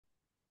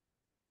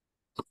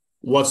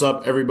What's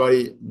up,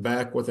 everybody?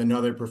 Back with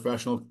another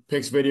professional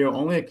picks video.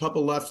 Only a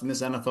couple left in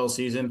this NFL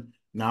season.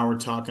 Now we're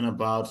talking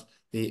about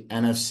the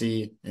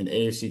NFC and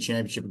AFC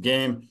championship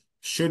game.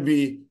 Should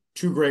be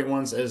two great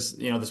ones, as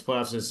you know, this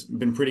playoffs has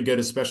been pretty good,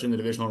 especially in the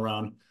divisional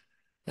round.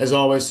 As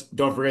always,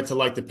 don't forget to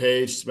like the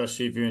page,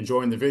 especially if you're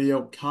enjoying the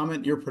video.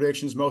 Comment your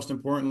predictions, most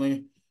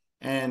importantly,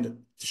 and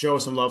to show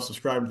us some love,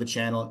 subscribe to the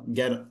channel.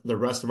 Get the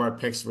rest of our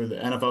picks for the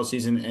NFL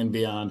season and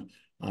beyond.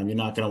 You're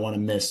not going to want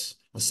to miss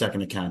a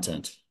second of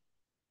content.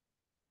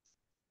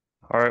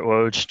 All right,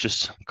 Woj,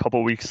 just a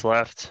couple weeks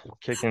left.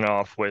 Kicking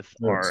off with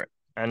Yes. our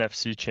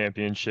NFC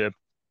Championship.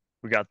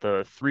 We got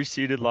the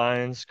three-seeded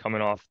Lions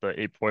coming off the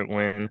 8-point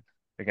win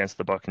against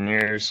the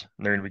Buccaneers.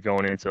 They're going to be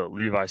going into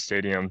Levi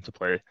Stadium to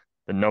play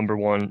the number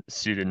one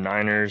seeded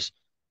Niners,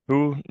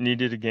 who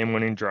needed a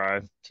game-winning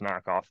drive to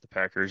knock off the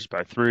Packers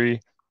by three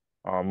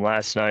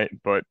last night.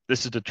 But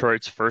this is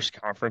Detroit's first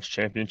conference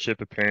championship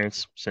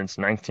appearance since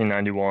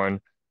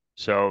 1991.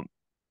 So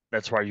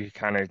that's why you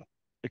kind of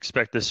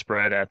expect this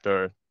spread at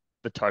the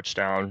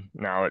touchdown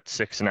now at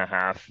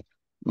 6.5.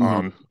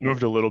 Mhm.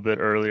 Moved a little bit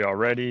early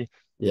already.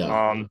 Yeah.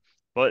 Um,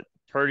 but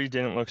Purdy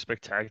didn't look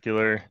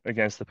spectacular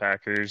against the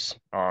Packers.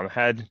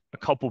 Had a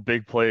couple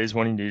big plays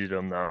when he needed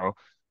them though.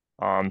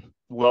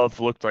 Love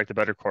looked like the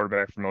better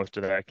quarterback for most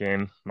of that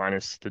game,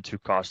 minus the two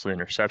costly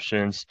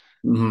interceptions.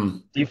 Hmm.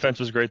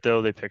 Defense was great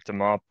though. They picked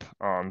him up.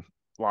 A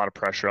lot of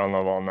pressure on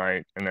Love all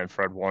night, and then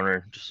Fred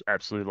Warner just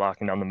absolutely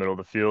locking down the middle of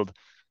the field.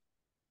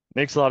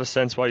 Makes a lot of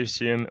sense why you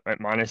see him at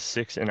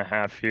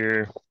 -6.5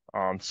 here.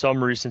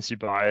 Some recency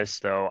bias,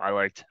 though. I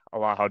liked a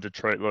lot how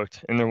Detroit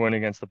looked in their win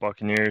against the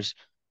Buccaneers.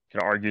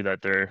 Could argue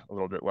that they're a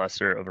little bit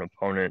lesser of an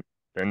opponent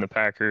than the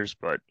Packers,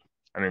 but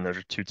I mean, those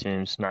are two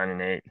teams,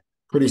 9-8.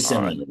 Pretty Uh,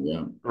 similar.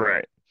 Yeah.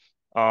 right.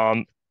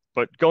 Um,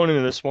 but going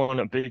into this one,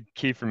 a big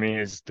key for me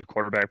is the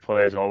quarterback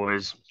play, as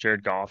always.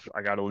 Jared Goff,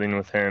 I got to lean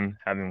with him,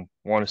 having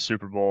won a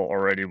Super Bowl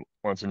already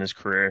once in his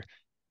career.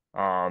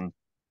 Um,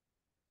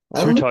 I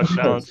Two haven't looked at the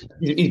touchdowns.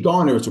 He's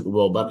gone to a Super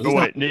Bowl, but Oh he's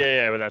not. wait,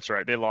 yeah, but that's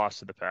right. They lost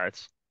to the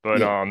Pats. But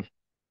Yeah.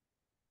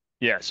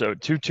 yeah. So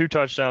two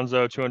touchdowns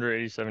though,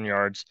 287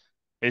 yards,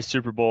 a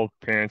Super Bowl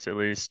appearance at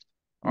least.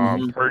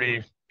 Hmm.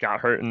 Purdy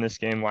got hurt in this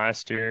game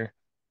last year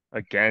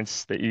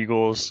against the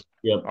Eagles.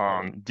 Yep.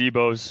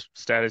 Debo's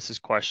status is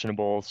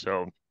questionable,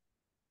 so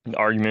an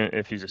argument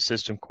if he's a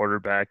system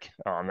quarterback,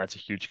 that's a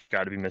huge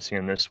guy to be missing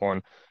in this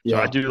one. So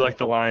I Yeah. do like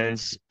the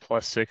Lions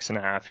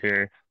 +6.5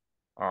 here.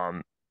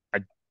 I'm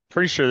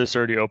pretty sure this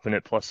already opened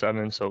at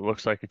 +7, so it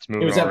looks like it's It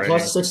moving was at already.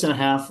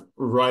 +6.5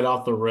 right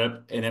off the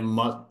rip, and it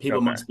must people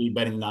Okay. must be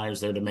betting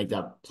Niners there to make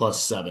that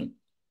 +7.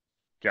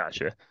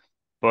 Gotcha.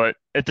 But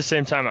at the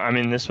same time, I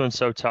mean, this one's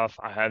so tough.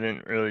 I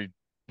haven't really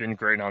been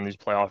great on these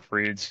playoff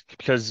reads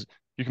because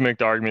you can make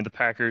the argument the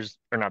Packers,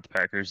 or not the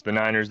Packers, the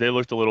Niners, they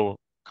looked a little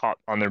caught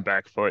on their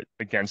back foot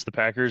against the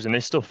Packers, and they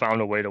still found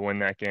a way to win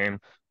that game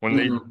when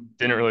they Hmm.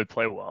 didn't really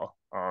play well.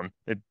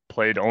 They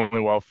played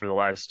only well for the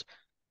last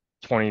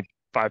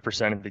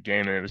 25% of the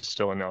game, and it was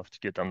still enough to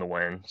get them the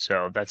win.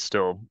 So that's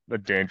still a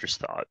dangerous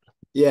thought.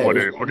 Yeah, it What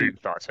are was. your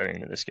thoughts heading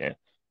into this game?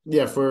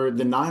 Yeah, for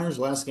the Niners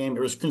last game,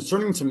 it was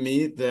concerning to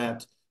me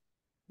that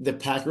the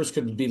Packers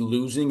could be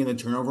losing in the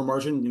turnover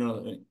margin.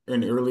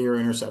 An earlier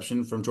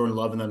interception from Jordan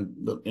Love, and then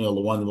the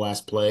one in the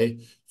last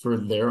play for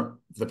the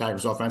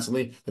Packers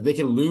offensively, that they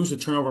can lose the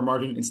turnover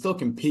margin and still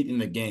compete in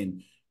the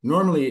game.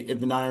 Normally,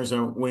 if the Niners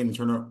are winning the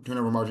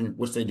turnover margin,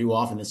 which they do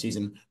often this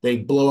season, they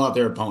blow out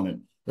their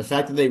opponent. The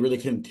fact that they really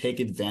couldn't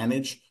take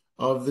advantage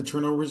of the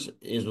turnovers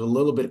is a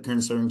little bit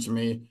concerning to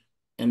me.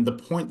 And the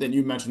point that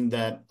you mentioned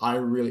that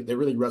really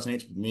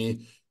resonates with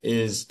me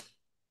is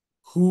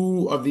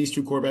who of these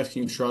two quarterbacks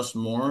can you trust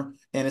more?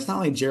 And it's not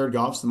like Jared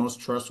Goff's the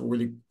most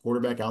trustworthy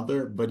quarterback out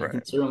there, but Right.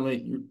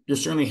 you're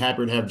certainly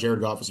happy to have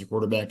Jared Goff as your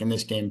quarterback in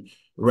this game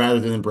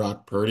rather than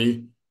Brock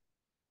Purdy.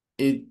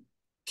 It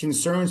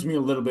concerns me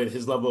a little bit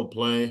his level of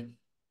play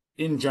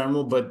in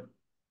general, but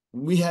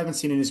we haven't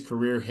seen in his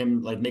career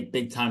him like make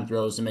big time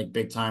throws and make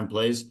big time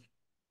plays.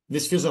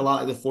 This feels a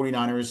lot like the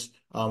 49ers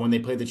when they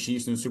played the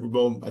Chiefs in the Super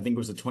Bowl. I think it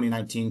was the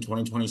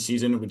 2019-2020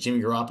 season with Jimmy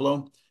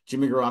Garoppolo.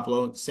 Jimmy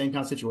Garoppolo, same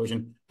kind of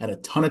situation, had a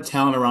ton of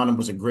talent around him,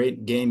 was a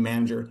great game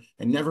manager,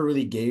 and never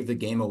really gave the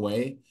game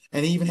away.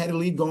 And he even had a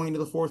lead going into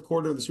the fourth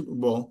quarter of the Super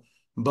Bowl.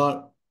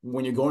 But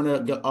when you're going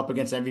to go up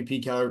against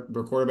MVP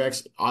caliber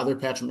quarterbacks, either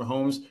Patrick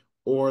Mahomes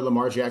or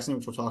Lamar Jackson,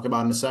 which we'll talk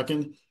about in a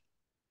second,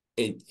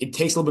 it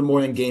takes a little bit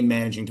more than game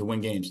managing to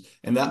win games.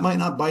 And that might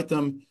not bite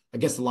them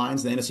against the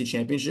Lions in the NFC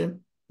Championship,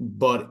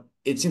 but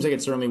it seems like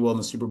it certainly will in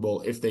the Super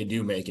Bowl if they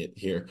do make it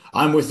here.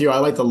 I'm with you. I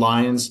like the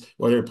Lions,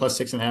 whether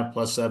 +6.5,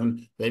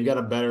 +7. They've got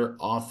a better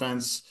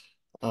offense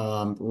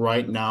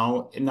right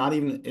now, and not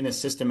even in a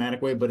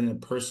systematic way, but in a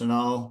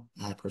personal.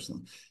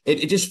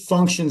 It just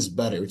functions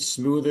better. It's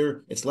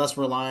smoother. It's less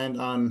reliant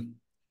on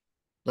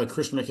like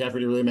Christian McCaffrey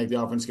to really make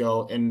the offense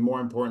go. And more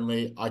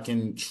importantly, I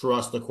can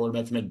trust the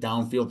quarterback to make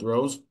downfield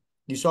throws.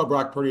 You saw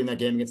Brock Purdy in that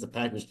game against the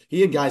Packers.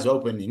 He had guys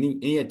open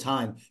and he had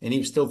time and he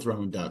was still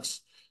throwing ducks.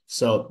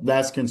 So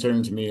that's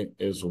concerning to me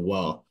as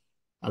well.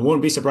 I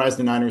wouldn't be surprised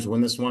the Niners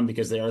win this one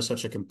because they are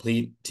such a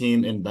complete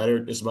team and better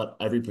at just about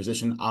every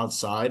position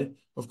outside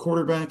of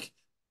quarterback.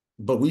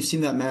 But we've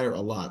seen that matter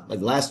a lot.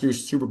 Like last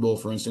year's Super Bowl,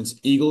 for instance,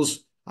 Eagles,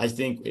 I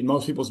think in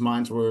most people's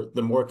minds were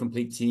the more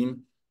complete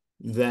team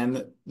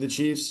than the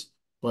Chiefs.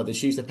 But the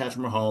Chiefs had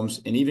Patrick Mahomes,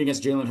 and even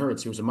against Jalen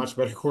Hurts, who was a much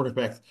better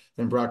quarterback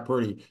than Brock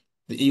Purdy,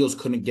 the Eagles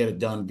couldn't get it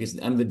done because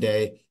at the end of the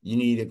day, you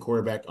need a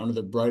quarterback under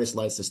the brightest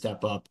lights to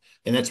step up.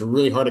 And that's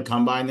really hard to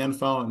come by in the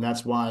NFL. And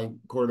that's why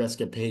quarterbacks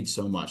get paid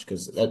so much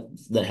because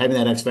that having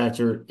that X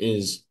factor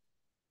is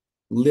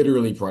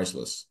literally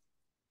priceless.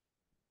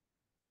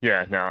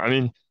 Yeah, no, I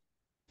mean,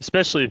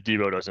 especially if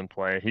Debo doesn't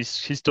play. He's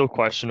still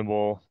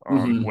questionable,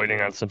 Mhm.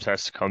 waiting on some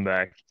tests to come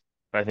back.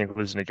 But I think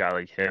losing a guy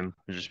like him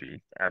would just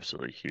be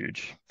absolutely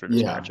huge for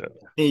this Yeah. matchup.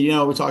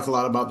 And, we talked a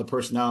lot about the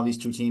personnel of these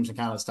two teams and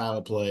kind of style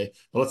of play.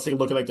 But let's take a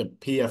look at like the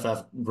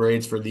PFF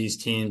grades for these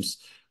teams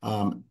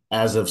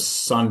as of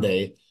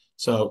Sunday.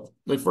 So,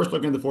 like first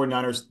looking at the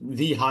 49ers,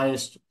 the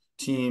highest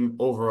team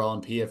overall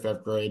in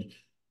PFF grade.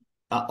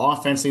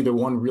 Offensively, their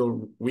one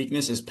real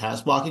weakness is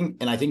pass blocking,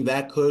 and I think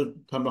that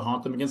could come to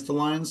haunt them against the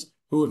Lions,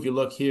 who, if you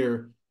look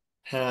here,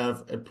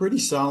 have a pretty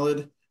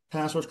solid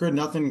pass rush grade.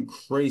 Nothing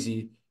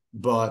crazy,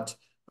 but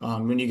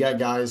when you got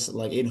guys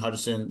like Aiden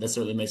Hutchinson, that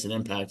certainly makes an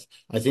impact.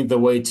 I think the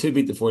way to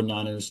beat the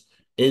 49ers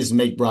is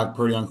make Brock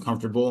pretty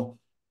uncomfortable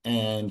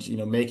and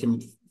make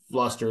him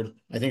flustered.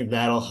 I think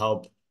that'll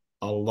help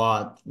a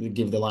lot to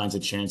give the Lions a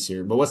chance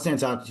here. But what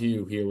stands out to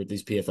you here with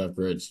these PFF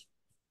grids?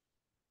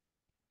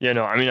 Yeah,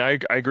 no, I mean, I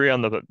agree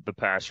on the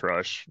pass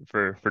rush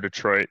for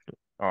Detroit.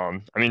 I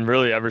mean,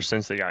 really, ever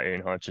since they got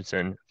Aiden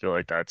Hutchinson, I feel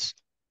like that's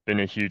been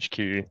a huge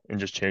key in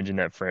just changing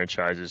that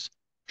franchise's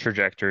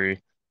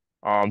trajectory.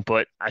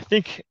 But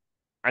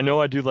I know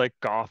I do like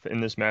Goff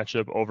in this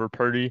matchup over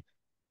Purdy,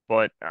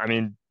 but I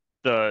mean,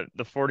 the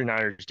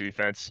 49ers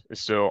defense is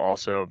still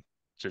also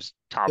just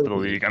top of the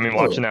league. I mean, Oh,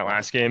 watching that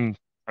last game,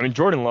 I mean,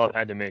 Jordan Love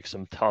had to make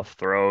some tough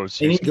throws.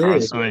 He and he was did.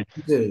 constantly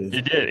He did.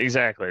 He did,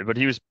 exactly. But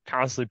he was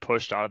constantly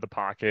pushed out of the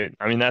pocket.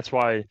 I mean, that's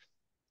why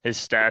his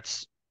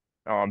stats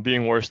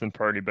being worse than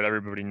Purdy, but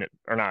or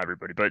not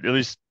everybody, but at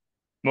least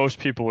most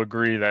people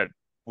agree that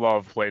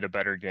Love played a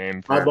better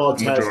game for Eyeball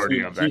the test, majority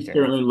he, of he that game.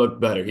 certainly looked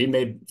better. He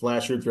made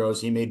flashier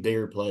throws. He made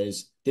bigger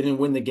plays. Didn't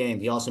win the game.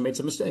 He also made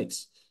some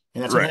mistakes.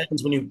 And that's what Right,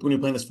 happens when you're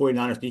playing this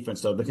 49ers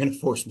defense, though. They're going to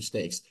force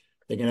mistakes.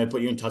 They're going to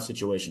put you in tough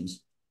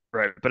situations.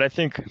 right. But I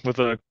think with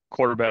a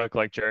quarterback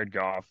like Jared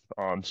Goff,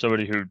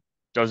 somebody who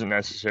doesn't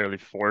necessarily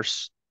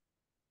force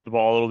the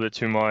ball a little bit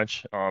too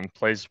much,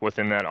 plays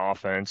within that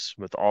offense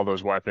with all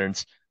those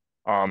weapons.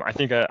 I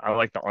think I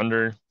like the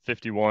under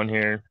 51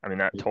 here. I mean,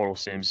 that total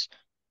seems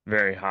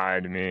very high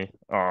to me.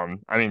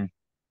 I mean,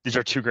 these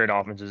are two great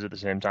offenses at the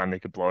same time. They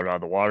could blow it out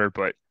of the water,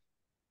 but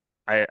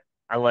I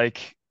I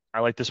like I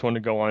like this one to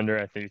go under.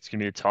 I think it's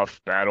gonna be a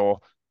tough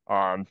battle.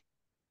 Um,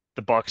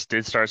 the Bucks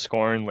did start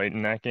scoring late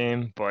in that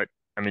game, but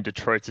I mean,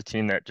 Detroit's a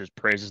team that just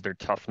praises their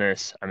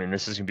toughness. I mean,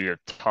 this is gonna be a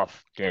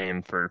tough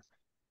game for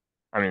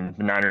the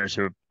Niners,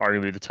 who are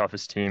arguably the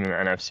toughest team in the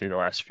NFC the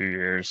last few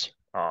years.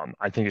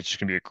 I think it's just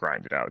gonna be a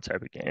grinded out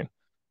type of game.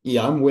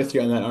 Yeah, I'm with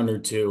you on that under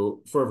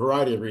two for a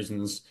variety of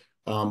reasons.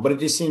 But it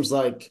just seems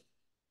like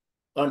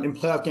in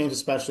playoff games,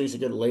 especially as you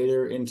get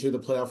later into the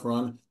playoff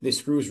run, the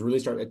screws really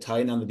start to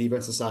tighten on the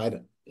defensive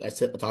side. I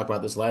talked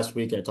about this last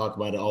week, and I talk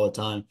about it all the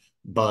time.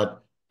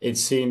 But it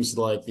seems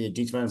like the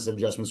defensive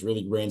adjustments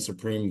really reign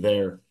supreme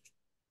there.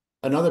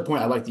 Another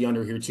point I like the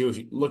under here too. If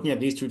you're looking at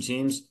these two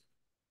teams,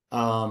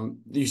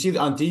 you see that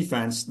on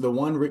defense, the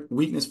one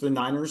weakness for the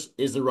Niners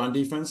is the run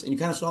defense, and you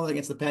kind of saw that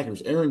against the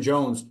Packers. Aaron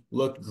Jones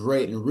looked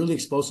great and really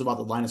explosive out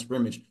the line of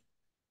scrimmage.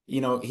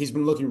 He's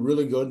been looking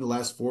really good in the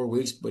last 4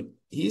 weeks, but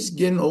he's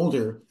getting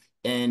older.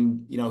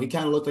 And, he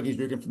kind of looked like he's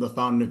drinking from the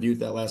fountain of youth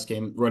that last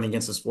game running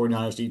against this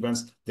 49ers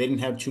defense. They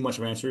didn't have too much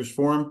of answers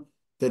for him.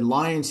 The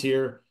Lions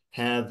here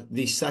have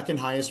the second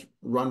highest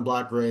run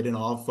block grade in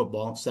all of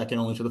football, second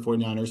only to the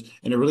 49ers,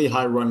 and a really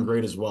high run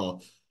grade as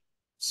well.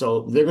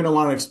 So they're going to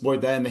want to exploit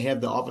that, and they have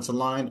the offensive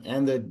line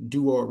and the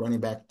duo running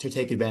back to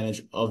take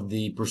advantage of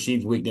the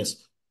perceived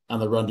weakness on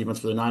the run defense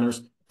for the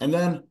Niners. And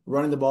then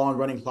running the ball and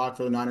running clock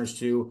for the Niners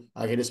too.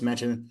 Like I just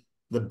mentioned,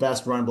 the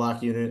best run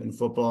block unit in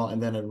football,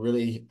 and then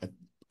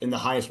in the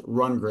highest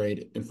run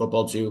grade in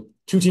football too.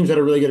 Two teams that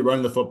are really good at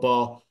running the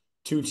football.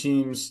 Two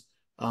teams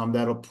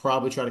that'll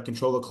probably try to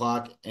control the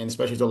clock, and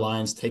especially the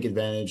Lions take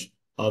advantage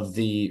of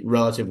the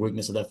relative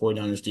weakness of that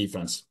 49ers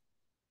defense.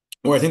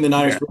 Where I think the Yeah,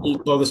 Niners really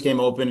blow this game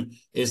open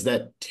is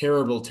that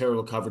terrible,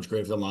 terrible coverage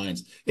grade for the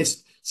Lions. It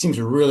seems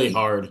really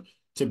hard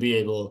to be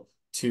able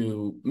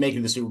to make it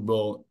to the Super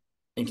Bowl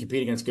and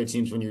compete against good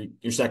teams when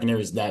your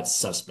secondary is that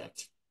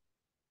suspect.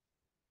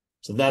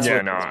 So that's yeah,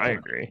 what. no, I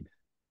agree.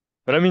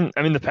 But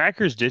the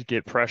Packers did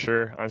get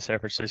pressure on San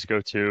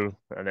Francisco too.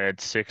 They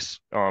had six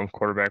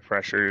quarterback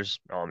pressures,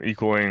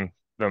 equaling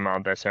the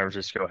amount that San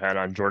Francisco had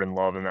on Jordan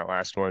Love in that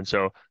last one.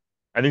 So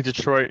I think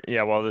Detroit,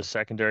 yeah, while the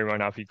secondary might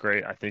not be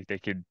great, I think they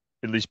could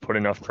at least put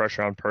enough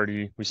pressure on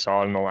Purdy. We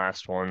saw it in the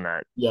last one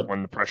that Yep.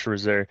 when the pressure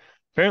was there.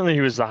 apparently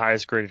he was the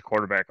highest graded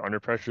quarterback under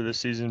pressure this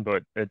season,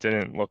 but it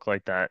didn't look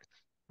like that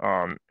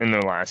in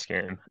their last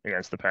game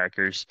against the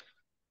Packers.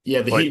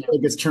 Yeah, the But heat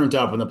really gets turned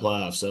up in the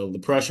playoffs. So the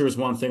pressure is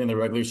one thing in the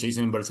regular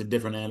season, but it's a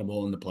different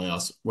animal in the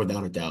playoffs,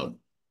 without a doubt.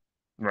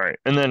 right.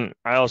 And then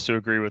I also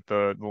agree with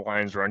the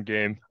Lions run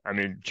game. I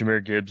mean,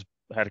 Jahmyr Gibbs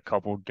had a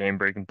couple game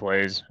breaking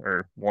plays,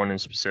 or one in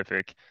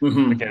specific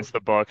Hmm. against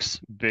the Bucks,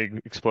 big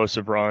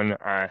explosive run.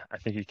 I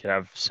think he could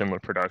have similar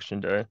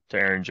production to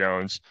Aaron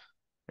Jones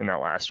in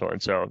that last one.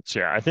 So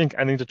yeah, I think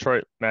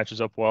Detroit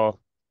matches up well.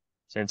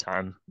 Same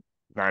time,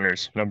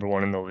 Niners number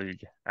one in the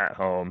league at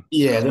home.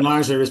 Yeah, the So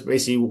Niners are just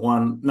basically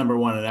number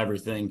one in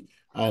everything.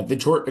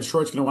 Detroit's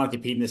going to want to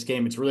compete in this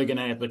game. It's really going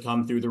to have to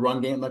come through the run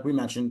game, like we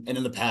mentioned, and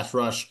in the pass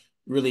rush,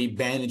 really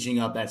bandaging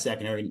up that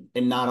secondary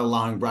and not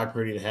allowing Brock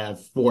Purdy to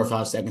have 4 or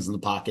 5 seconds in the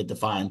pocket to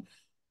find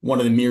one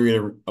of the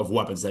myriad of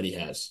weapons that he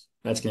has.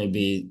 That's going to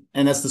be,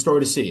 and that's the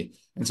story to see.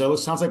 And so it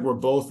sounds like we're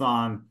both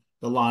on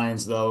the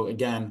Lions, though.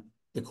 Again,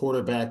 the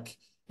quarterback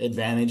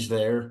advantage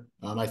there.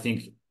 I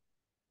think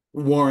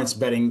warrants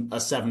betting a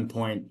 7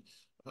 point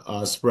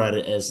spread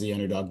as the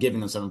underdog,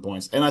 giving them 7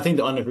 points. And I think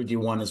the under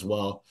 51 as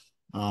well,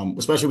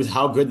 especially with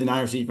how good the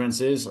Niners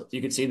defense is.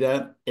 You could see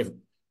that if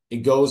it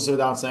goes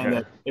without saying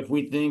yeah, that if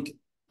we think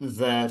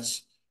that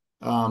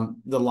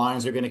the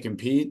Lions are going to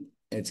compete,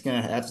 it's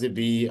going to have to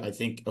be, I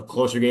think, a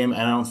closer game.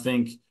 And I don't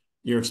think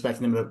you're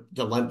expecting them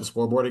to light up the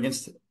scoreboard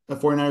against the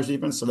 49ers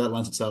defense. So that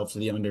lends itself to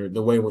the under,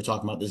 the way we're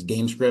talking about this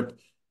game script.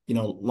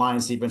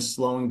 Lions defense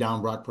slowing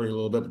down Brock Purdy a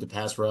little bit with the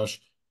pass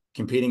rush,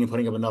 competing and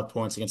putting up enough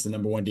points against the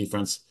number one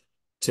defense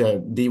to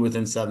be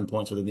within 7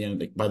 points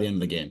within by the end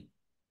of the game.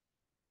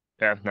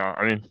 yeah. No,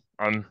 I mean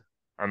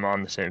I'm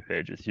on the same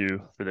page with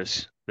you for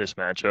this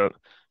matchup.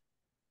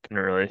 Couldn't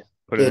really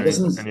put it It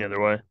doesn't. any other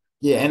way.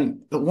 Yeah,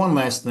 and the one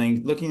last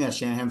thing, looking at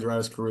Shanahan throughout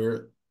his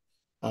career,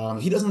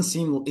 he doesn't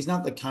seem he's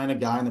not the kind of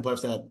guy in the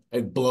playoffs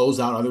that blows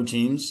out other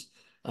teams.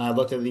 I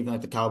looked at even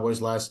like the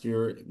Cowboys last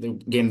year, the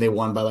game they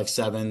won by like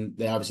 7.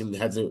 They obviously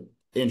had their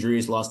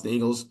injuries, lost the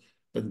Eagles,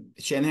 but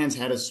Shanahan's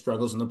had his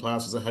struggles in the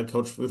playoffs as a head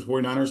coach for the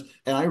 49ers.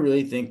 And I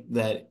really think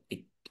that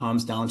it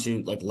comes down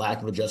to like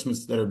lack of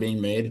adjustments that are being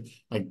made.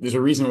 Like there's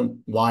a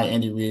reason why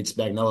Andy Reid,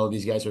 Spagnuolo,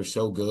 these guys are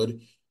so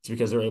good. It's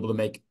because they're able to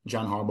make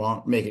John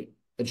Harbaugh make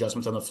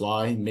adjustments on the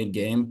fly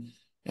mid-game.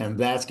 And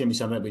that's going to be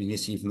something that we need to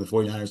see from the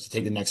 49ers to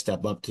take the next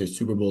step up to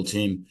Super Bowl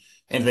team.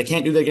 And if they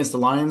can't do that against the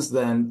Lions,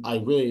 then I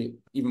really,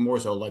 even more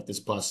so, like this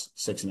plus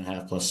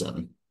 6.5, plus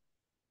 7.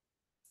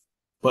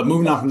 But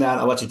moving on from that,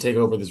 I'll let you take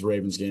over this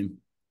Ravens game.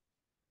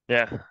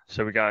 Yeah.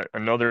 So we got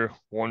another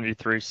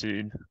 1v3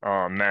 seed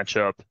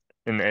matchup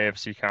in the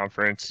AFC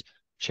conference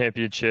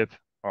championship.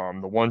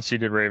 The one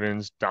seeded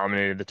Ravens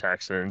dominated the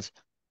Texans.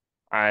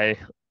 I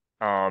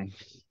um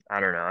I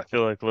don't know. I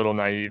feel like a little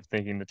naive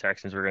thinking the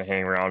Texans were going to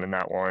hang around in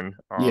that one.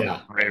 Yeah.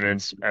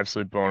 Ravens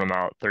absolutely blowing them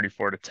out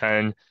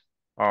 34-10.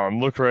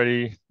 Look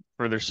ready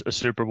for a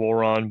Super Bowl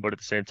run, but at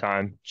the same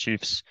time,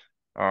 Chiefs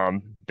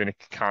been a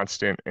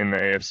constant in the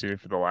AFC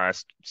for the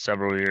last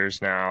several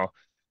years now.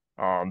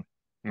 Um,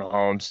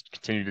 Mahomes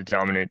continued to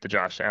dominate the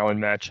Josh Allen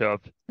matchup,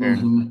 and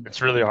Hmm.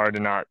 it's really hard to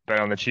not bet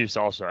on the Chiefs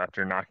also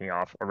after knocking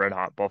off a red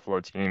hot Buffalo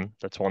team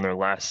that's won their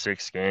last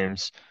 6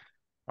 games.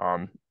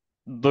 Um,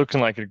 Looking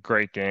like a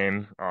great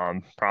game.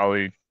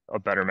 Probably a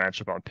better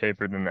matchup on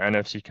paper than the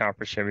NFC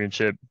Conference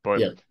Championship, but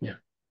Yeah.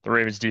 the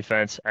Ravens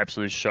defense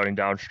absolutely shutting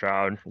down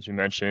Stroud, as you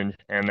mentioned,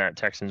 and that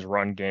Texans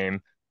run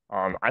game.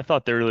 I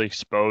thought they really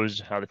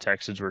exposed how the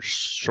Texans were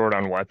short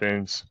on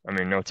weapons. I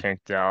mean, no Tank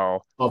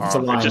Dell.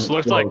 Offensive It just line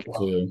looked slow like,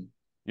 too.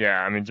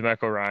 yeah, I mean,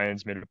 DeMeco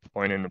Ryans made a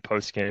point in the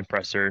post-game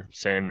presser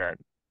saying that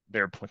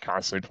they're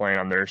constantly playing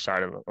on their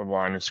side of the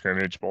line of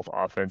scrimmage, both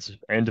offensive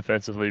and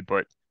defensively.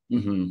 But I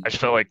Hmm. just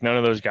felt like none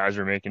of those guys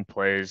were making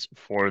plays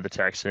for the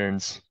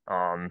Texans,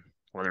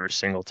 whether it was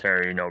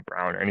Singletary, no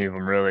Brown, any of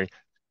them really.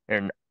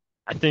 And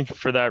I think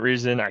for that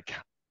reason,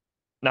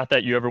 not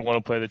that you ever want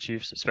to play the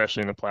Chiefs,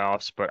 especially in the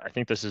playoffs, but I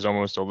think this is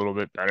almost a little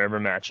bit better of a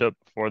matchup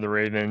for the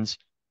Ravens,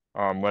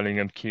 letting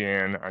them key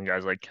in on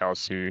guys like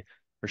Kelsey,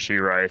 Rashee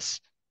Rice.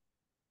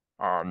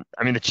 I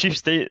mean, the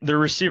Chiefs, their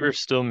receivers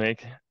still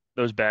make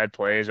those bad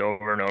plays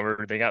over and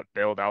over. They got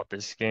bailed out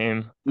this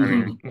game. I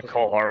mean, Hmm.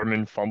 Nicole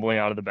Hardman fumbling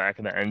out of the back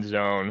of the end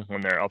zone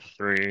when they're up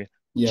 3,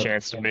 Yep.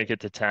 chance to make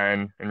it to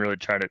 10 and really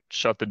try to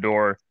shut the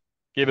door.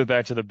 Gave it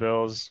back to the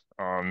Bills.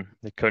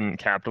 They couldn't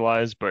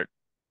capitalize, but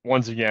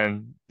once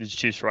again, these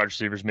Chiefs wide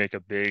receivers make a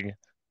big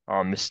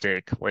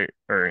mistake late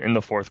or in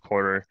the fourth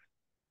quarter.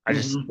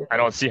 Hmm. I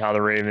don't see how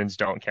the Ravens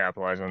don't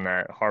capitalize on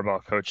that.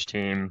 Harbaugh coach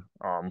team.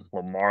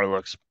 Lamar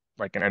looks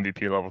like an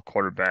MVP level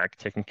quarterback,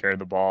 taking care of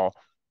the ball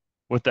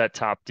with that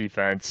top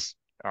defense.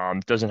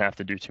 Doesn't have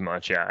to do too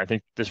much. Yeah, I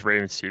think this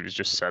Ravens team is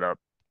just set up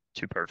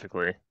too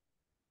perfectly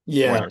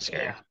to win Yeah. this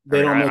game. I They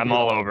mean, don't make I'm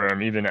all over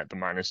them, even at the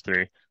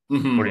 -3.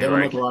 What hmm. do They you don't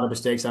make a like? lot of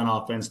mistakes on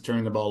offense,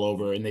 turning the ball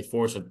over, and they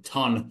force a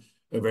ton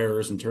of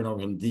errors and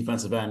turnovers on the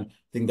defensive end. I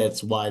think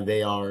that's why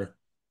they are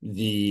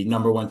the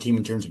number one team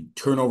in terms of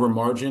turnover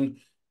margin.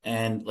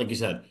 And like you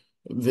said,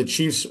 the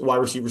Chiefs wide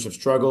receivers have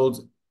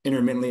struggled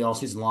intermittently all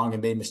season long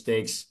and made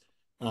mistakes.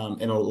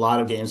 in a lot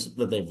of games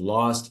that they've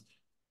lost.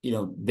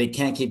 They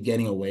can't keep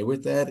getting away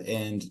with that,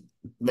 and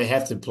they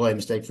have to play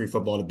mistake-free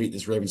football to beat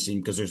this Ravens team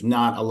because there's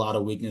not a lot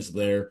of weakness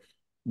there.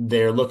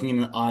 They're looking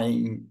to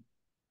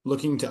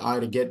eye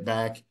to get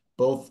back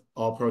both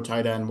All-Pro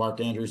tight end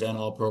Mark Andrews and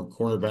All-Pro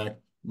cornerback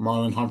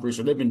Marlon Humphrey.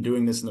 So they've been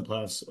doing this in the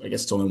playoffs. I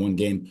guess it's only one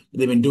game, but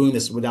they've been doing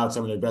this without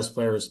some of their best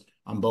players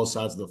on both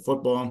sides of the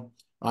football.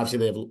 Obviously,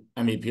 they have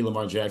MVP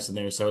Lamar Jackson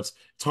there, so it's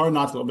hard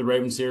not to love the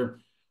Ravens here.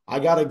 I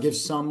gotta give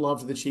some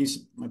love to the Chiefs.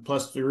 My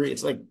 +3.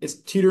 It's like it's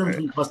teetering Right.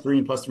 between +3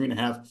 and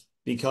 +3.5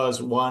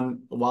 because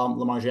one, while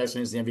Lamar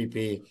Jackson is the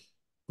MVP,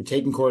 we're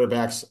taking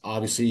quarterbacks.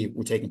 Obviously,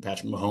 we're taking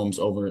Patrick Mahomes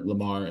over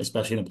Lamar,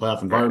 especially in a playoff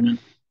Right. environment.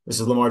 This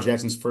is Lamar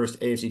Jackson's first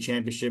AFC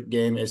Championship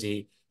game as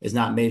he is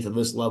not made for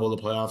this level of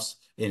the playoffs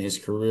in his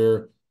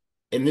career.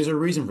 And there's a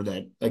reason for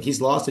that. Like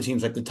he's lost to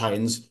teams like the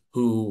Titans,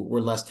 who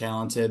were less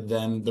talented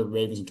than the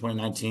Ravens in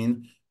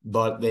 2019,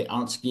 but they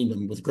out-schemed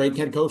them with great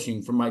head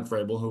coaching from Mike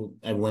Vrabel, who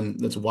everyone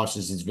that's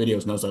watches his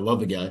videos knows I love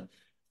the guy.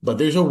 But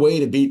there's a way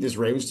to beat this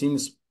Ravens team,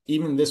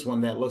 even this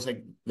one that looks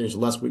like there's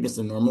less weakness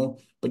than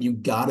normal, but you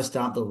got to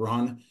stop the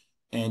run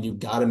and you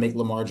got to make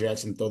Lamar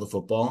Jackson throw the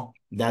football.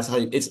 That's how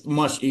it's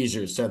much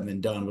easier said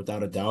than done,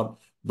 without a doubt.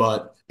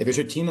 But if there's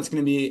a team that's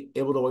going to be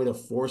able to way to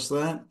force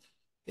that,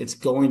 it's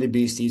going to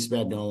be Steve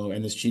Spagnuolo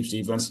and this Chiefs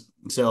defense.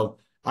 So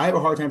I have a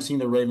hard time seeing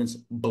the Ravens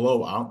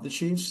blow out the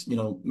Chiefs.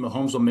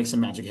 Mahomes will make some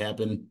magic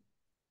happen.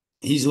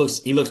 He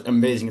looks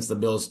amazing against the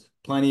Bills.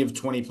 Plenty of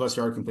 20+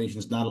 yard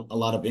completions, not a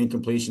lot of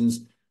incompletions.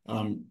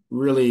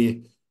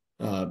 Really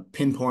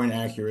pinpoint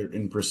accurate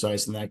and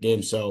precise in that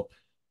game. So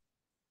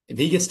if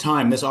he gets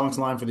time, this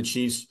offensive line for the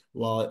Chiefs,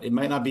 while it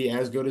might not be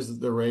as good as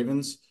the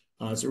Ravens,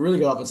 it's a really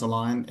good offensive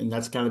line, and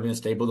that's kind of been a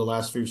staple the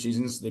last few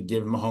seasons. They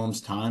give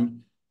Mahomes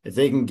time. If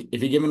you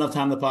give him enough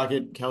time in the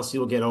pocket, Kelsey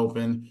will get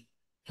open.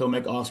 He'll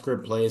make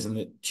off-script plays, and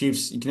the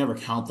Chiefs, you can never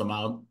count them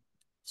out.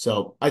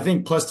 So I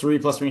think +3,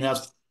 +3.5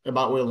 is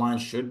about where the line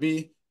should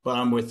be, but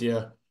I'm with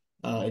you.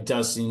 It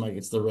does seem like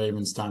it's the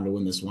Ravens' time to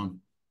win this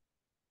one.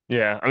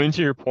 Yeah, I mean,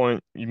 to your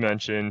point, you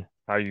mentioned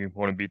how you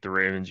want to beat the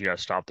Ravens, you got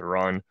to stop the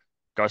run.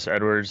 Gus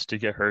Edwards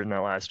did get hurt in that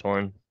last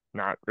one.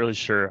 Not really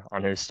sure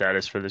on his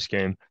status for this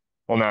game.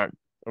 Well, not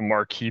a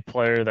marquee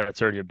player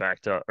that's already a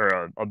backed up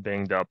or a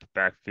banged up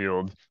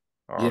backfield.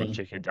 Yeah.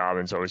 J.K.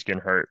 Dobbins always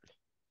getting hurt.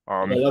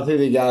 Yeah, Um, luckily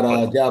they got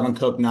but Dalvin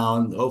Cook now,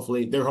 and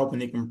hopefully they're hoping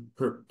he can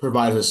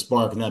provide a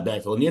spark in that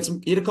backfield.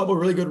 And he had a couple of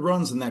really good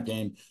runs in that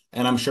game,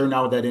 and I'm sure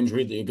now with that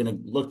injury that you're going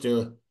to look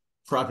to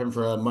prep him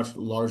for a much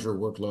larger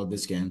workload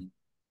this game.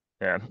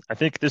 yeah, I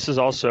think this is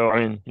also, I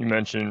mean, you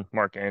mentioned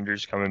Mark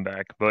Andrews coming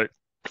back, but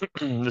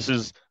this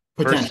is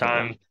first Potentially,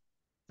 time.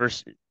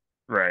 First,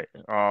 right.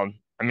 I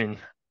mean,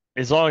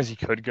 as long as he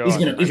could go, he's I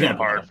gonna find he's it gonna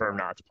hard play. for him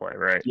not to play,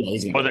 right? Yeah,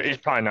 he's gonna Whether play. he's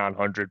probably not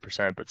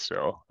 100%, but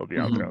still, he'll be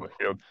out there on Hmm. the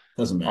field.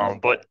 Doesn't matter.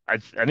 But I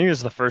think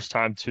it's the first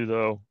time too,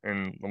 though,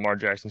 in Lamar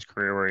Jackson's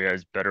career where he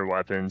has better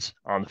weapons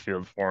on the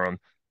field for him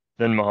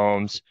than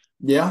Mahomes.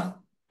 Yeah,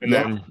 And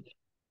yeah. then,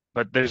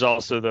 but there's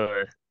also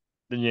the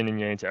yin and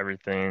yang to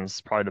everything.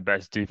 It's probably the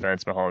best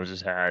defense Mahomes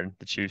has had.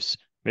 The Chiefs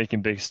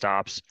making big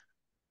stops.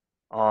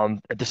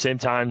 At the same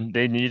time,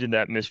 they needed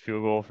that missed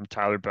field goal from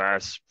Tyler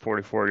Bass,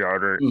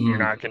 44-yarder. You're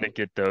Hmm. not going to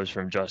get those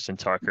from Justin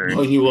Tucker,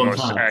 No, you the will most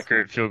not.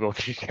 accurate field goal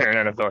kicker in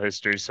NFL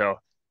history. So,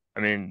 I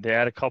mean, they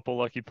had a couple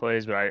lucky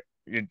plays, but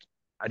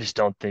I just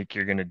don't think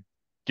you're going to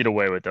get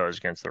away with those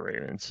against the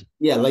Ravens.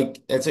 Yeah,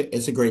 like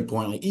it's a great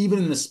point. Like even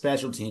in the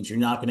special teams, you're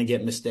not going to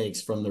get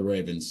mistakes from the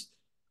Ravens.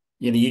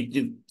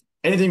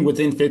 Anything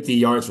within 50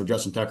 yards for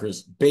Justin Tucker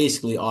is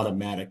basically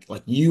automatic.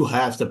 Like you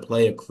have to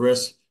play a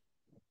crisp,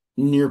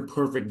 near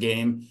perfect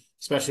game,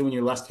 especially when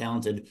you're less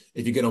talented,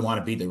 if you're going to want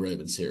to beat the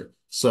Ravens here.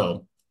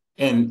 So,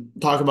 and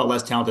talk about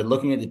less talented,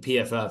 looking at the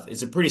PFF,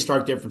 it's a pretty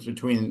stark difference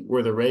between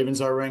where the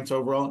Ravens are ranked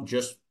overall,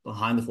 just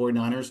behind the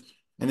 49ers,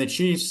 and the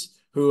Chiefs,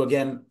 who,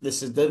 again,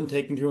 doesn't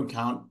take into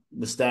account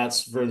the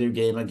stats for their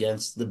game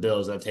against the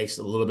Bills. That takes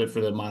a little bit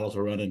for the model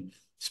to run and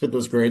spit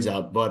those grades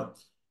out. But,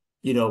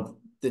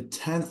 the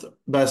 10th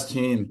best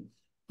team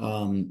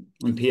in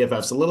PFF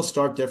is a little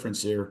stark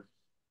difference here.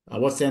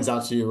 What stands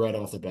out to you right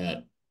off the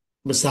bat?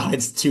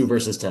 Besides 2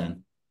 versus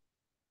 10.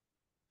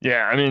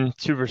 Yeah, I mean,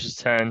 2 versus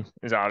 10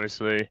 is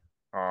obviously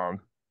the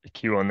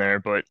key one there,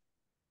 but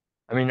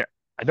I mean,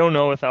 I don't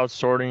know without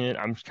sorting it.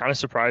 I'm kind of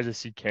surprised to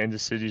see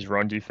Kansas City's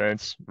run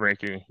defense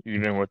ranking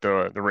even with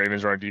the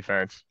Ravens run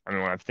defense. I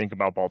mean, when I think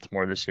about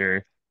Baltimore this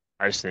year,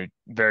 I just think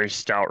very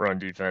stout run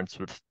defense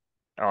with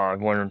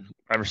one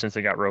ever since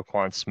they got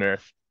Roquan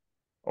Smith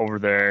over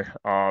there.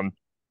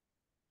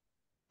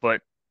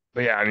 But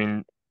but yeah, I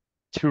mean,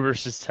 2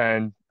 versus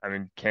 10. I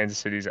mean, Kansas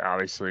City's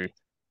obviously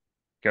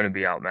going to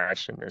be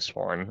outmatched in this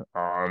one.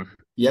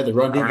 Yeah, the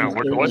run I don't know defense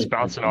what's certainly.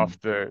 bouncing off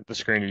the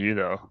screen to you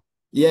though.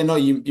 Yeah, no,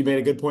 you made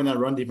a good point on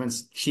run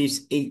defense.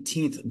 Chiefs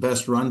 18th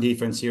best run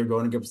defense here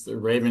going against the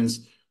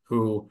Ravens,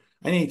 who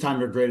anytime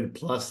you're graded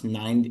plus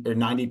 90 or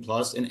 90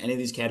 plus in any of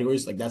these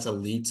categories, like that's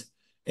elite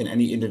in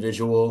any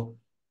individual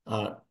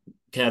uh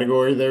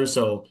category there.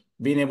 So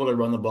being able to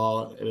run the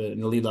ball at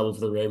an elite level for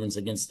the Ravens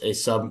against a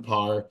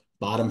subpar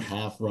bottom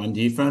half run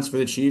defense for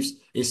the Chiefs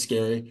is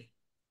scary.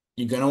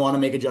 You're going to want to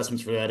make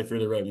adjustments for that if you're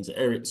the Ravens,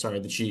 sorry,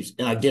 the Chiefs.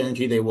 And I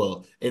guarantee they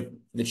will. If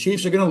the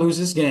Chiefs are going to lose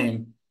this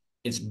game,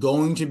 it's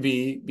going to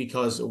be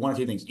because of one or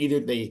two things. Either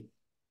they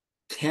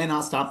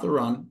cannot stop the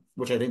run,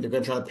 which I think they're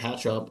going to try to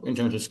patch up in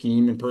terms of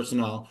scheme and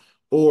personnel,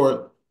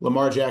 or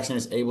Lamar Jackson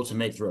is able to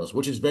make throws,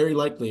 which is very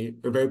likely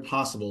or very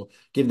possible,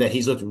 given that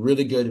he's looked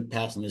really good at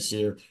passing this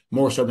year,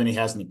 more so than he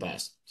has in the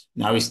past.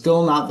 Now, he's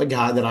still not the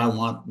guy that I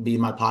want to be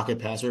my pocket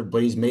passer,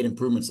 but he's made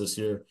improvements this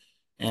year,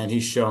 and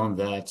he's shown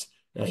that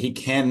he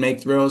can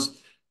make throws.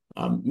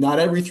 Not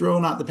every throw,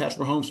 not the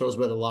Patrick Mahomes throws,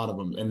 but a lot of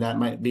them. And that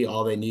might be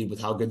all they need with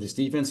how good this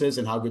defense is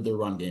and how good their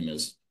run game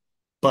is.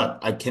 But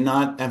I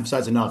cannot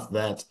emphasize enough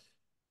that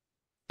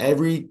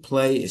every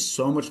play is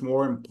so much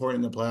more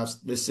important in the playoffs.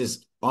 This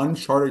is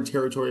uncharted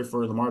territory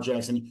for Lamar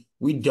Jackson.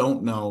 We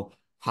don't know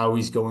how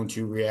he's going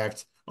to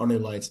react under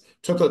the lights.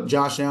 Took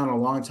Josh Allen a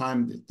long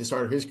time to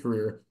start his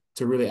career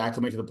to really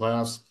acclimate to the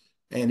playoffs.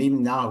 And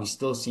even now, he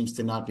still seems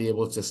to not be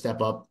able to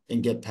step up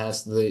and get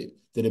past the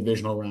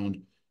divisional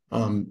round.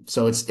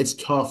 So it's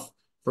tough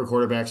for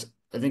quarterbacks.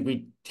 I think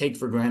we take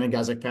for granted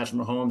guys like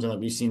Patrick Mahomes and that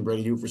we've seen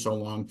Brady do for so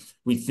long.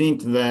 We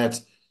think that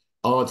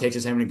all it takes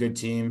is having a good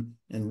team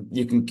and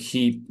you can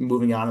keep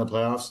moving on to the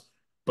playoffs.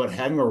 But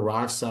having a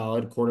rock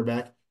solid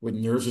quarterback with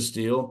nerves of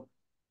steel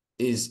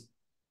is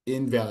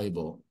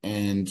invaluable.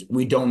 And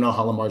we don't know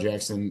how Lamar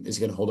Jackson is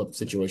going to hold up the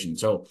situation.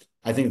 So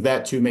I think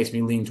that too makes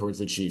me lean towards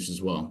the Chiefs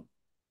as well.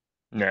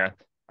 Yeah.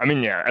 I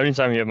mean, yeah,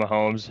 anytime you have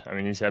Mahomes, I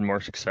mean, he's had more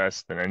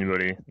success than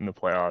anybody in the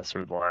playoffs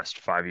over the last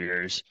 5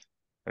 years.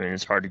 I mean,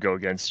 it's hard to go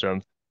against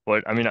him.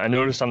 But I mean, I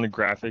noticed on the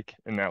graphic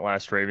in that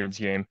last Ravens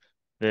game,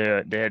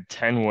 they had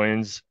 10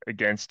 wins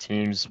against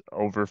teams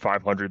over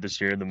 500 this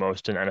year, the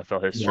most in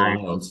NFL history.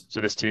 Wild. So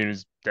this team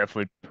is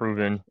definitely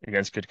proven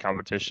against good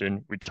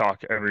competition. We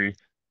talk every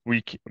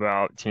week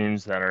about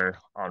teams that are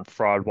on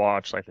fraud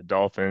watch, like the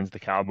Dolphins, the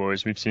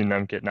Cowboys. We've seen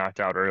them get knocked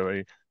out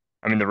early.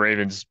 I mean, the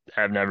Ravens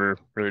have never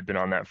really been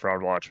on that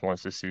fraud watch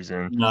once this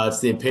season. No,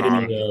 it's the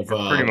epitome of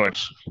We're pretty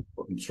much,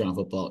 strong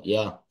football.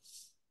 Yeah.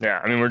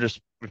 yeah. I mean, we're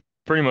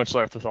pretty much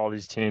left with all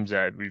these teams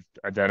that we've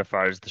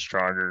identified as the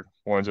stronger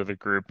ones of the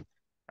group.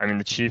 I mean,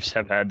 the Chiefs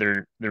have had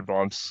their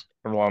bumps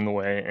along the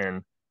way,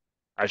 and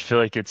I feel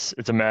like it's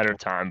a matter of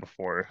time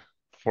before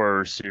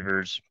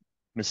receivers'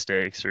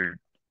 mistakes or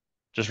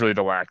just really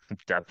the lack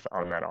of depth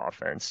on that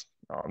offense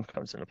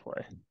comes into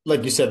play.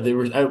 Like you said,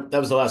 that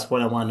was the last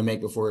point I wanted to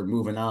make before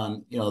moving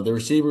on. You know, the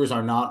receivers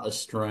are not a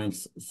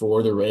strength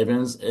for the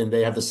Ravens, and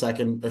they have the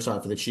second, or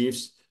sorry, for the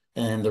Chiefs,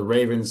 and the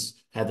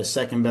Ravens had the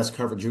second best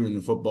coverage unit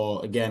in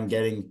football. Again,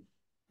 getting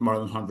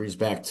Marlon Humphreys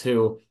back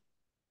too.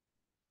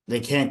 They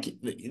can't.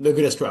 They're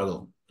going to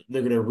struggle.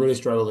 They're going to really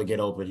struggle to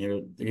get open here.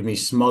 They're going to be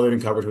smothered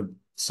in coverage with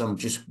some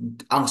just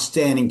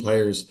outstanding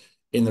players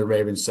in the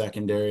Ravens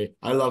secondary.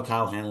 I love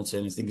Kyle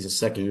Hamilton. I think he's a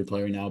secondary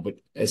player now, but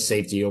as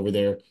safety over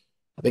there,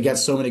 they got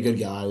so many good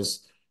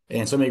guys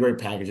and so many great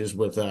packages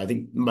with. I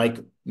think Mike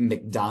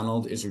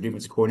McDonald is their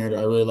defensive coordinator.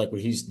 I really like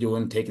what he's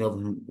doing, taking over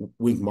from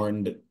Wink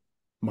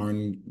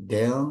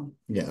Martindale.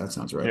 Yeah, that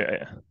sounds right. Yeah,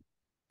 yeah.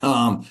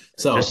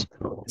 So Just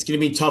it's going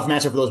to be a tough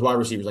matchup for those wide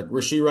receivers. Like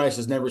Rashee Rice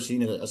has never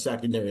seen a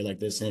secondary like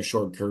this in a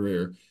short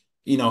career.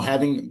 You know,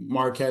 having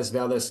Marquez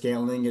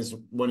Valdez-Scantling is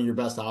one of your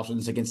best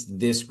options against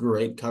this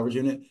great coverage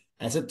unit.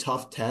 That's a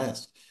tough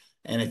task.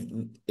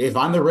 And if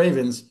I'm the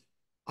Ravens,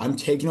 I'm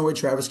taking away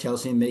Travis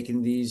Kelce and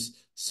making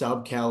these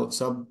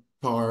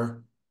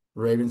subpar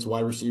Ravens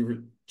wide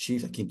receiver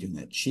Chiefs. I keep doing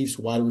that. Chiefs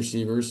wide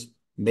receivers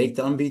make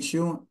them beat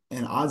you.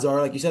 And odds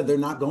are, like you said, they're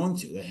not going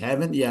to. They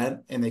haven't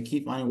yet, and they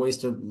keep finding ways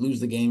to lose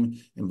the game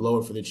and blow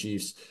it for the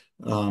Chiefs.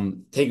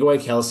 Take away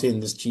Kelce,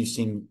 and this Chiefs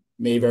team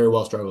may very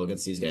well struggle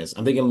against these guys.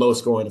 I'm thinking low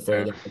scoring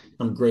affair.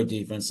 Some great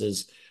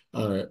defenses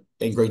and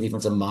great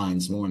defensive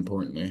minds, more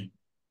importantly.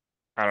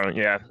 I don't.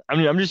 Yeah, I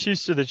mean, I'm just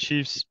used to the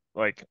Chiefs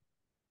like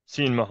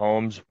seeing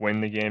Mahomes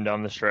win the game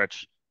down the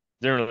stretch.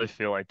 Didn't really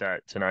feel like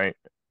that tonight.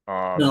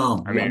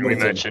 No, I yeah, mean, we me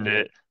too. mentioned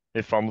it.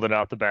 They fumbled it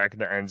out the back of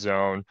the end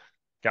zone,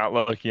 got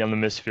lucky on the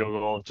missed field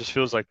goal. It just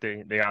feels like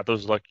they got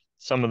those luck.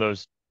 Some of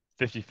those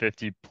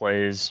 50-50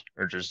 plays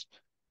or just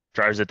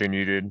drives that they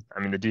needed.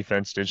 I mean, the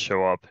defense did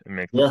show up and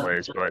make the Yeah,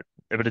 plays, but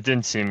it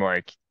didn't seem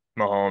like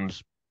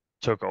Mahomes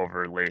took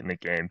over late in the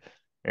game.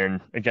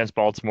 And against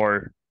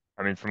Baltimore,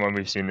 I mean, from what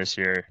we've seen this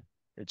year,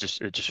 it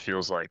just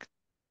feels like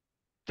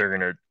they're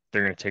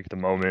gonna take the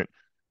moment.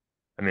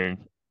 I mean,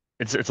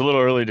 it's a little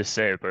early to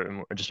say, but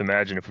just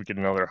imagine if we get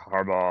another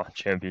Harbaugh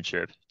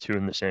championship, two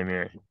in the same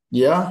year.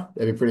 yeah,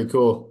 that'd be pretty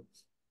cool.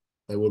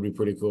 That would be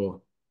pretty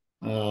cool.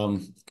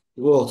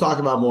 We'll talk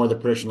about more of the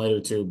prediction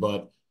later too,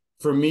 but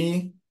for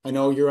me, I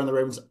know you're on the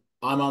Ravens.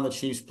 I'm on the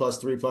Chiefs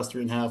plus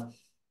 3.5.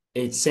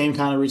 It's same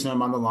kind of reason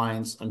I'm on the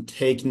Lions. I'm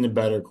taking the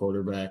better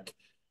quarterback.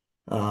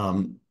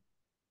 Um,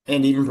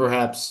 and even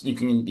perhaps you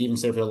can even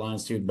say for the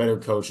Lions too, better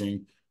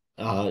coaching.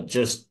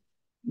 Just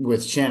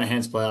with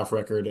Shanahan's playoff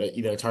record,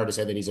 you know, it's hard to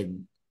say that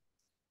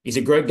he's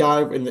a great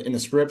guy in the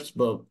scripts,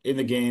 but in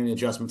the game, the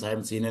adjustments, I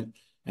haven't seen it.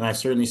 And I've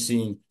certainly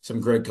seen some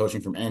great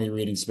coaching from Andy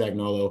Reid and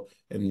Spagnuolo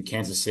in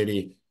Kansas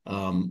City.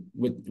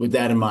 With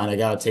that in mind, I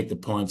got to take the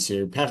points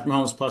here. Patrick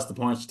Mahomes plus the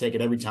points. You take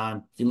it every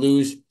time. If you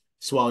lose,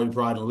 swallow your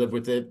pride and live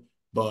with it.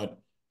 But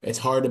it's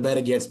hard to bet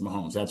against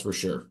Mahomes, that's for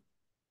sure.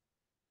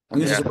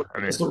 And Yeah, I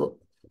this mean, is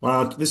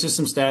this is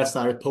some stats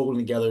that I pulled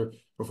together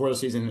before the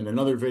season in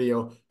another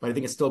video, but I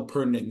think it's still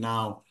pertinent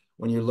now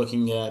when you're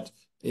looking at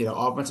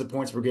offensive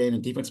points per game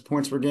and defensive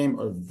points per game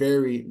are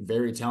very,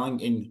 very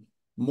telling. And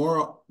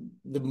more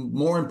the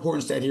more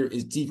important stat here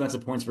is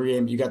defensive points per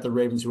game. You got the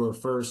Ravens who are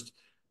first,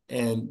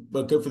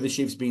 but good for the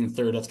Chiefs being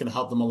third. That's going to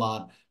help them a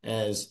lot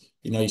as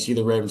you see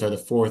the Ravens are the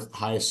fourth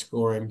highest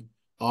scoring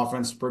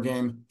offense per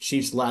game.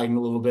 Chiefs lagging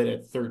a little bit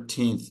at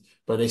 13th,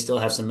 but they still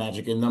have some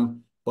magic in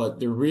them. But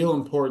the real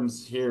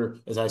importance here,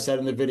 as I said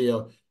in the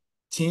video,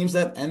 teams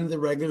that end the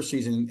regular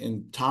season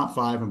in top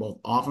five in both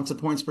offensive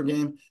points per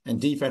game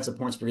and defensive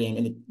points per game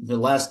in the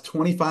last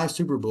 25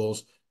 Super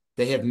Bowls,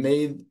 they have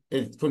made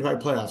 25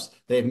 playoffs.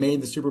 They have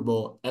made the Super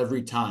Bowl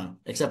every time,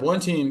 except one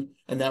team,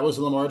 and that was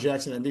the Lamar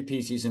Jackson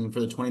MVP season for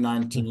the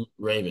 2019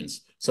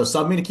 Ravens. So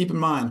something to keep in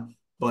mind.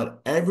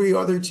 But every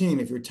other team,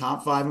 if you're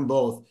top five in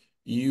both,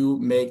 you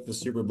make the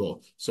Super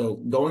Bowl. So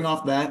going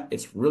off that,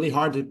 it's really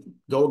hard to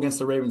go against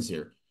the Ravens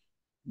here.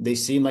 They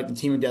seem like the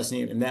team of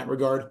destiny in that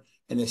regard.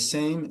 And the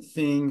same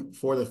thing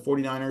for the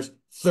 49ers,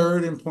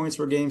 third in points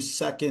per game,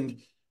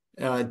 second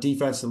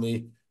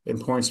defensively in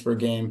points per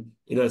game.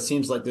 It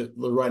seems like the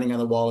writing on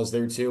the wall is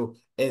there too.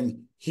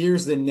 And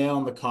here's the nail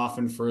in the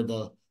coffin for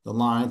the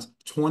Lions,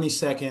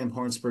 22nd in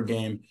points per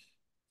game.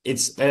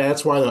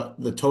 That's why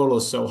the total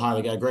is so high.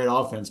 They got a great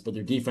offense, but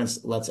their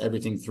defense lets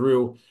everything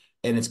through.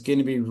 And it's going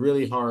to be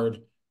really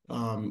hard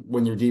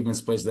when your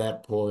defense plays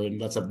that poor and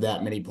lets up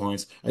that many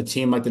points. A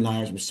team like the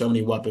Niners with so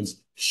many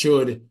weapons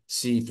should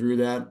see through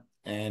that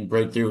and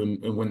break through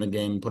and win the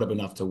game and put up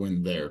enough to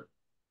win there.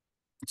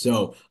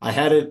 So I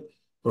had it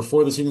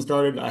before the season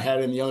started. I had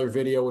it in the other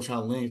video, which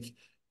I'll link.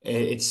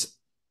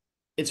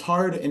 It's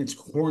hard and it's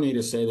corny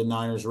to say the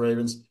Niners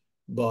Ravens,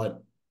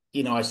 but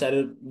I said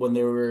it when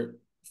there were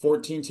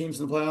 14 teams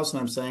in the playoffs, and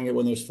I'm saying it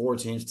when there's four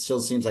teams. It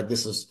still seems like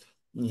this is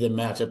the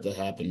matchup that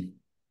happened.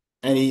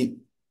 Any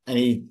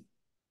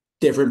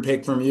different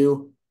pick from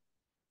you?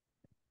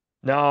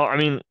 no, I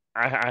mean,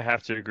 I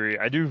have to agree.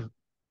 I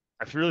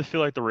really feel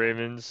like the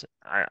Ravens.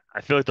 I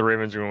feel like the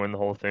Ravens are going to win the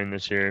whole thing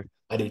this year.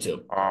 I do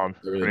too. I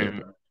I really do.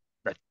 mean,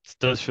 that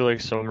does feel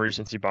like some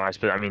recency bias,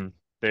 but I mean,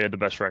 they had the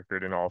best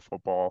record in all of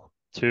football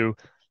too.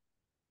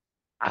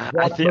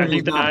 Brock I Purdy think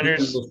is the not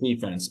beating Niners. this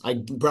defense.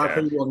 Brock Yeah,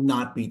 Purdy will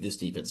not beat this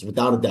defense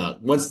without a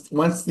doubt.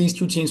 Once these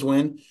two teams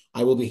win,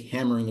 I will be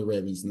hammering the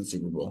Ravens in the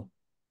Super Bowl.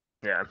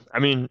 yeah. I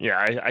mean,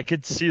 yeah, I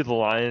could see the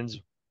Lions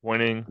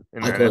winning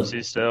in I the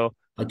NFC could. still.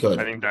 I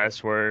I could. think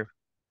that's where.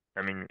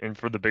 I mean, and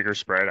for the bigger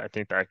spread, I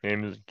think that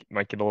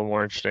might get a little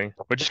more interesting,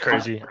 which is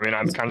crazy. I mean,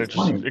 I'm kind of It's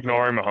just funny.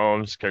 ignoring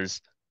Mahomes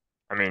because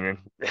I mean,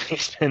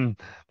 he's been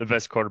the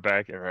best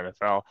quarterback in the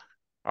NFL.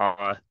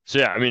 So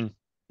yeah, I mean,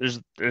 there's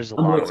a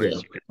I'm lot of with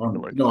ways you. you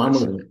could look No, at I'm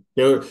this. with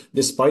you.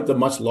 Despite the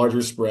much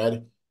larger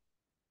spread,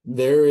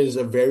 there is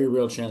a very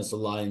real chance the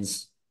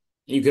Lions,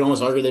 you can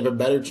almost argue they have a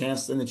better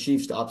chance than the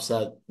Chiefs to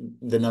upset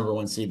the number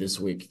one seed this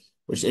week,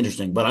 which is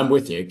interesting. But I'm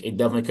with you. It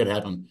definitely could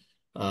happen.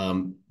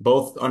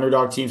 Both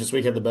underdog teams this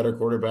week have the better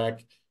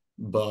quarterback,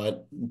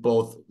 but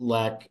both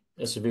lack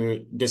a severe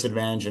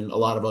disadvantage in a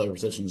lot of other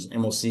positions,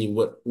 and we'll see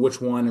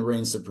which one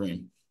reigns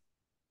supreme.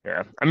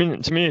 Yeah, I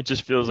mean, to me, it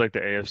just feels like the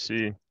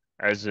AFC,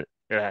 as it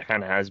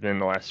kind of has been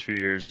the last few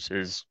years,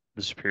 is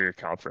the superior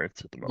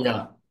conference at the moment.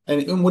 Yeah.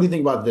 And what do you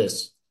think about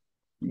this?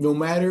 No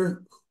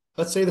matter,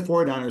 let's say the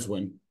 49ers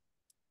win.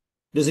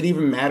 Does it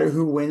even matter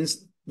who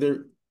wins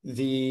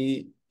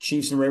the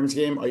Chiefs and Ravens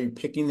game? Are you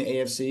picking the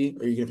AFC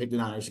or are you going to pick the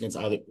Niners against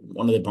either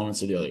one of the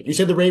opponents or the other? You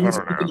said the I Ravens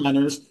don't beat the know.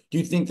 Niners. Do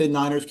you think the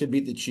Niners could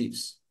beat the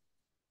Chiefs?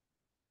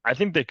 I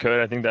think they could.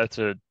 I think that's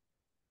a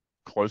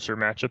closer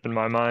matchup in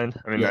my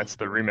mind. I mean, Yeah. that's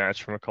the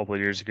rematch from a couple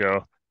of years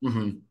ago.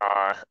 Hmm.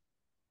 Uh,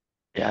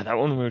 yeah, that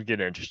one would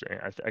get interesting.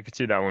 I could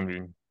see that one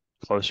being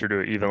closer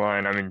to an even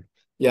line. I mean,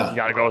 you Yeah,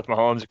 got to go with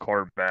Mahomes, a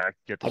quarterback,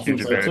 get the I think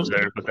huge so advantage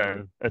there. too. But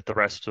then at the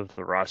rest of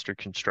the roster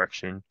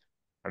construction,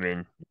 I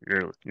mean,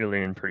 you're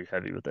leaning pretty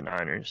heavy with the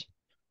Niners.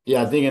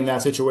 Yeah, I think in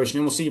that situation,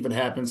 and we'll see if it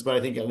happens, but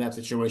I think in that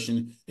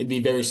situation, it'd be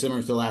very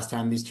similar to the last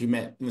time these two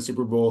met in the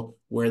Super Bowl,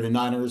 where the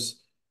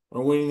Niners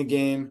are winning the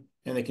game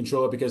and they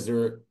control it because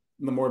they're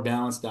the more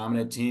balanced,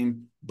 dominant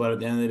team. But at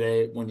the end of the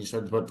day, when you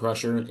start to put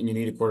pressure and you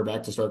need a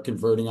quarterback to start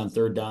converting on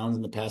third downs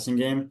in the passing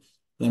game,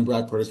 then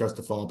Brock Purdy starts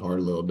to fall apart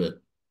a little bit.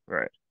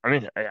 Right. I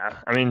mean,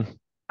 yeah, I mean,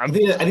 I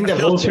think I that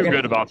feel whole too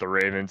good again, about the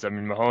Ravens. I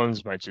mean,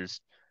 Mahomes might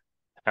just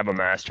have a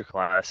master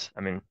class.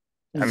 I mean,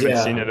 haven't been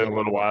seeing yeah, it in a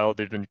little while.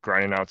 They've been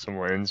grinding out some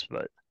wins,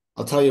 but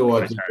I'll tell you he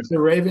what, always if has the it.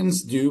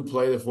 Ravens do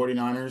play the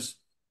 49ers,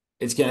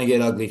 it's going to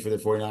get ugly for the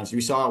 49ers.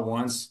 We saw it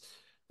once.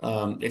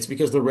 It's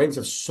because the Ravens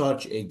have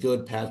such a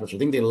good pass rush. I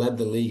think they led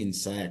the league in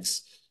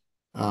sacks.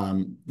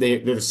 They're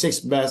the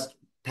sixth best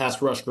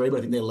pass rush grade, but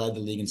I think they led the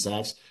league in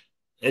sacks.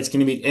 It's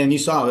going to be, and you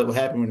saw what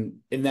happened when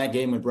in that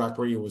game when Brock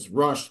Purdy was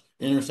rushed.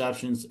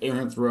 interceptions,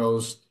 errant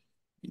throws,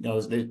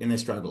 and they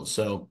struggle.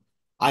 So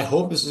I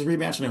hope this is a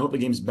rematch, and I hope the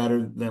game's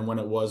better than when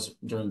it was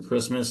during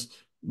Christmas.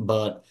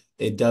 But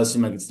it does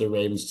seem like it's the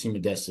Ravens' team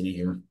of destiny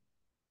here.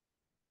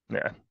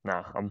 Yeah,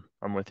 nah,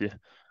 I'm with you.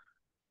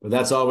 But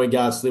that's all we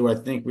got, Slew. I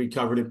think we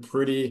covered it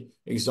pretty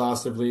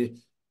exhaustively.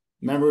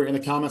 Remember, in the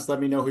comments, let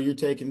me know who you're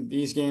taking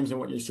these games and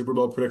what your Super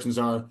Bowl predictions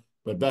are.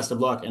 But best of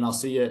luck, and I'll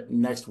see you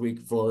next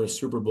week for a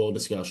Super Bowl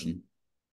discussion.